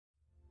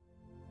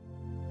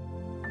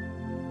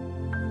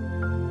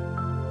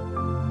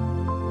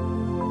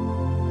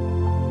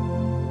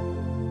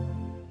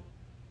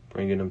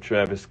Bringing them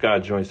Travis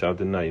Scott joints out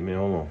tonight, man.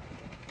 Hold on.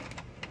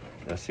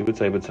 Let's see what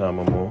type of time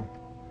I'm on.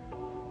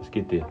 Let's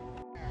get there.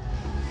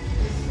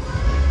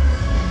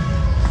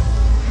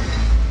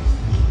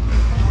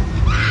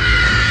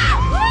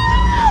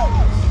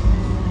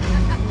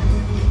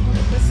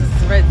 This is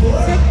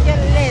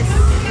ridiculous.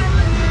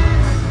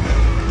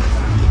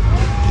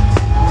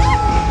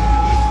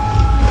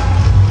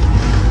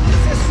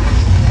 This is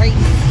crazy.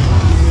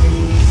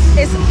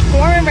 It's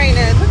pouring right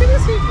now. Look at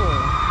these people.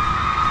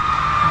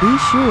 Be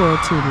sure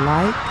to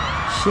like,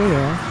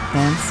 share,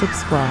 and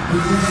subscribe.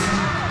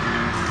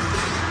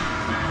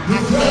 I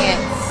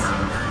can't.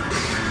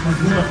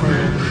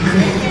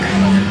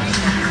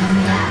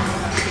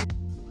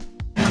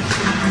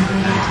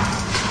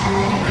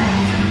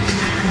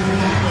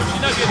 She's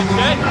not getting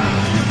checked?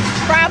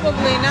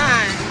 Probably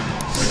not.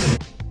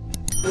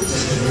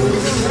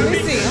 Let me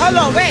see. Hold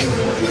on, wait.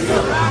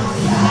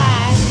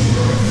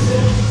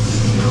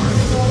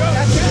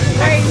 That's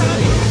crazy.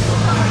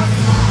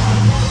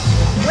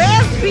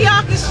 Where's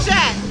Bianca's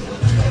check?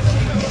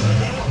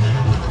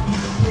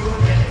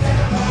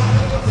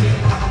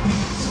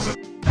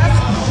 That's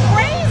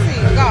crazy.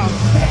 Go.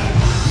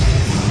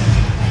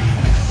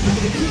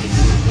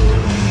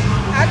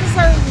 I just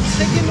heard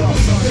chicken noodle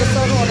soup and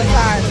soda on the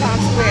side,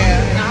 Times Square,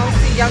 and I don't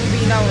see Young B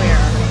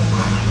nowhere.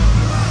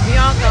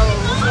 Bianca,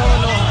 what's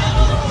going on?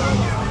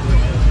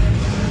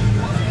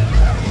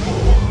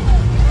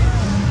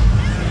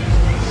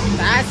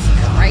 That's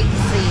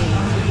crazy.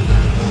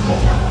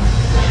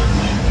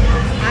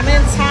 I'm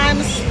in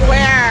Times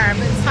Square.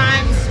 I'm in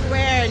Times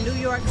Square, New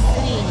York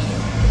City.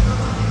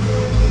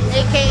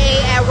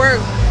 AKA at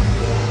work.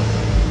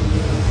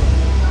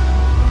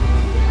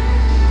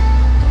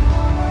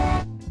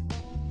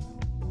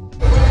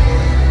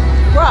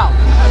 Bro,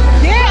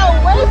 get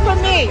away from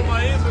me.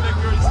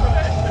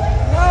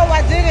 No,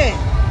 I didn't.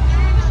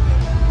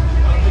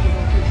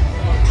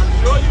 I'm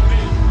sure you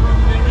did.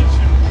 They hit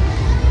you.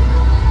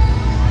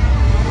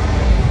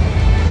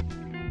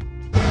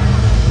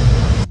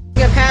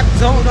 Your Pap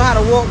don't know how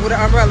to walk with an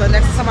umbrella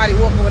next to somebody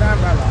walking with an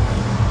umbrella.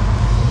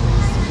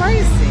 It's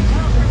crazy.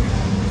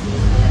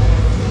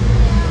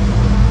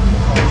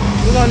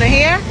 You going to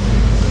here?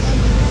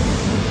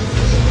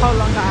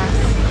 Hold on, guys.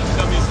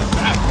 Tell me it's a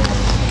fact.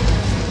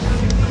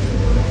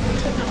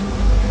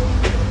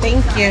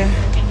 Thank you.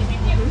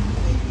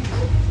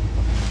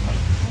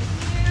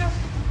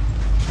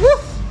 Woo.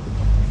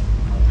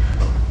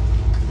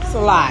 It's a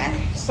lie.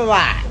 It's a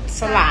lie.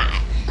 It's a lie.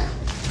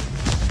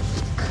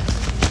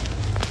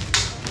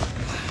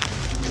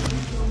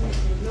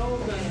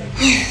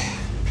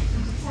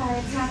 Sorry,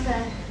 it's not the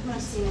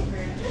most scenic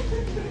route.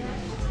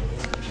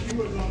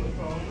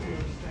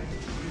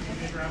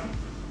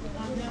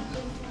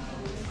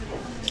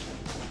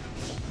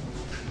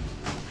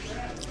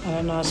 I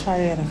don't know. It's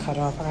probably gonna cut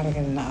off. I gotta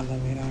get in the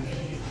elevator.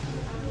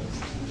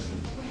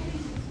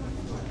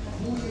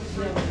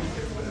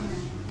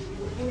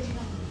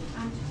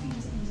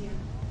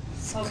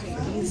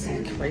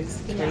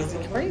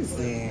 It's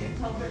crazy.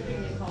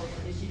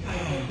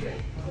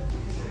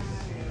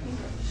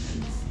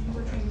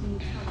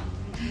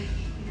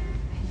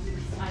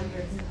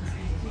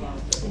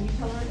 Can you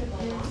tell her to go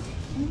on?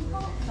 Can you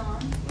call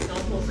Dawn?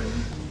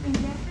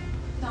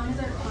 Dawn is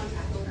our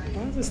contact.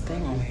 What is this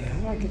thing on here? How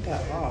do I get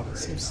that off?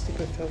 It's some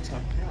stupid filter.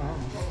 Off.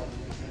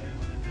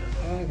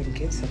 How do I even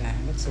get to that?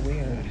 It looks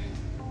weird.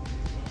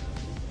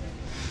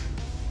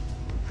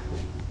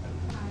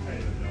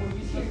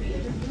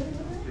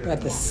 We're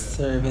at the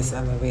service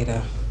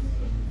elevator.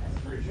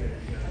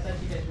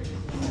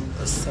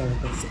 The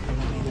service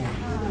elevator.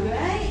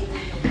 Alright.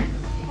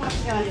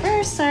 Going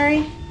first,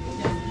 sorry.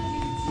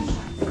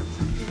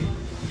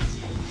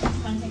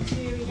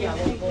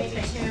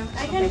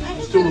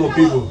 Two more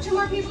people. Two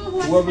more people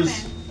who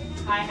Whoever's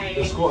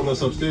escorting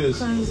us upstairs.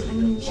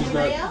 She's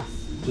not.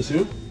 Just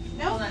you?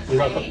 No. You're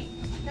not.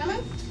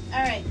 Coming?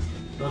 Alright.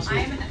 That's I'm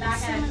it.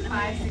 back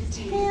at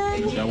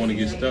 5:16. Y'all want to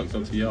get stuck? It's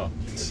up to y'all.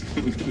 It's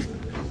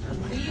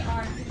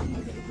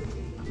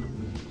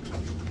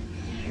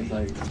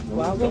like,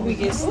 Why would we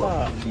get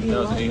stuck?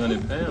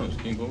 2,800 pounds.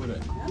 Can't go over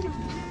that.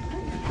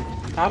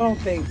 I don't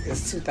think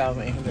it's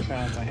 2,800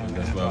 pounds on him.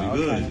 That's why we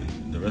good.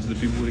 The rest of the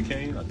people would have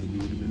came, I think we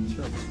would have been in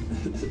trouble.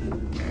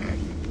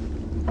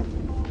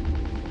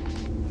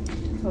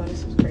 Oh,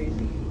 this is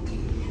crazy.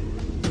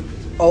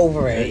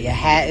 Over it. Your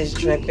hat is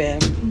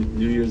dripping.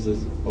 New Year's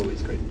is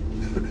always crazy.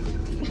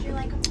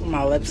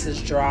 My lips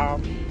is dry.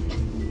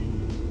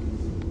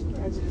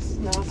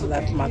 I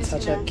left my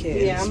touch-up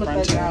kit. Yeah, I'm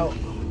gonna touch out.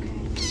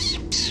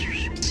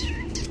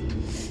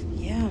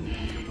 Yeah.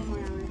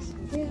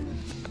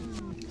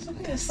 Look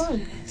at this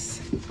fun.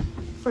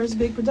 First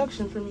big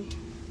production for me.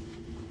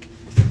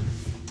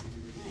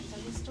 Alright, so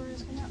this door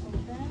is gonna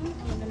open.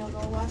 I'm gonna go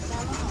walk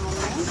down the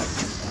hallway.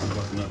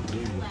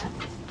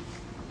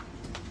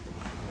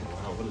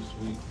 Wow, what a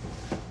sweet.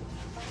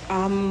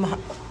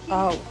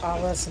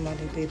 I'll let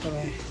somebody lead the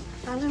way.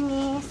 Follow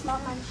me, small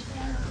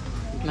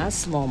munchkin. Not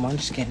small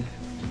munchkin.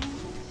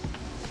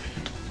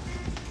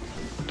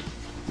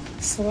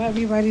 So what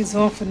everybody's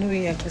doing for New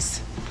Year?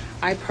 Cause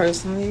I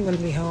personally want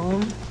to be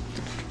home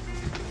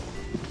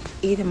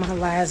eating my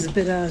last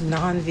bit of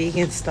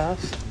non-vegan stuff.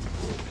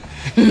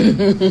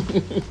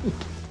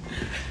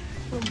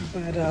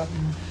 But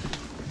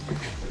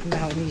I'm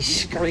out in these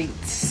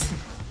streets.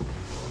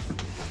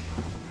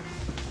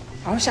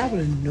 I wish I would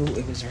have knew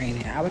it was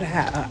raining. I would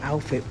have had an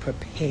outfit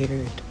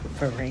prepared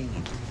for rain.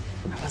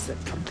 I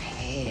wasn't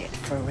prepared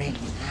for rain.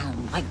 I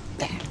don't like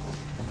that.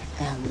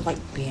 I don't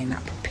like being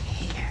not prepared.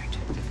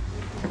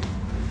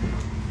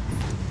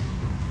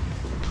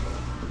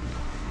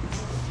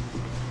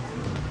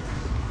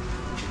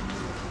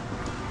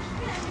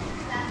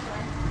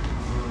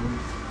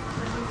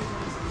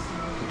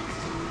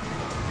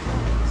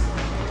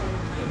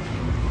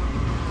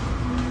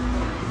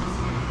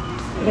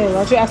 Hey, why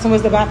don't you ask him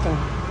where's the bathroom?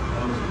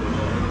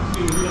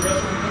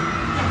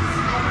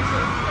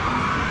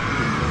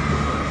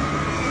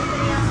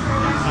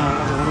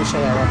 Let me show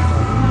you that real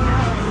quick.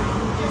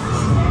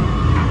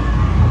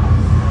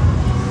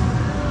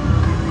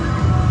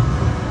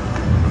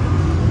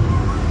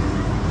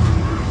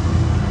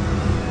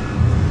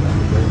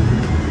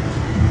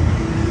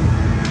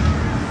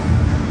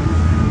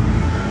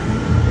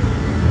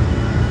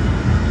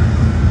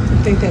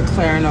 I think they're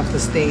clearing off the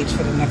stage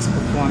for the next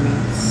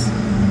performance.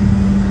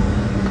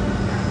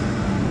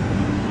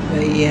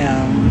 But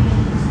yeah,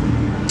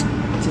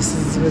 this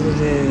is what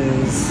it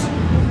is.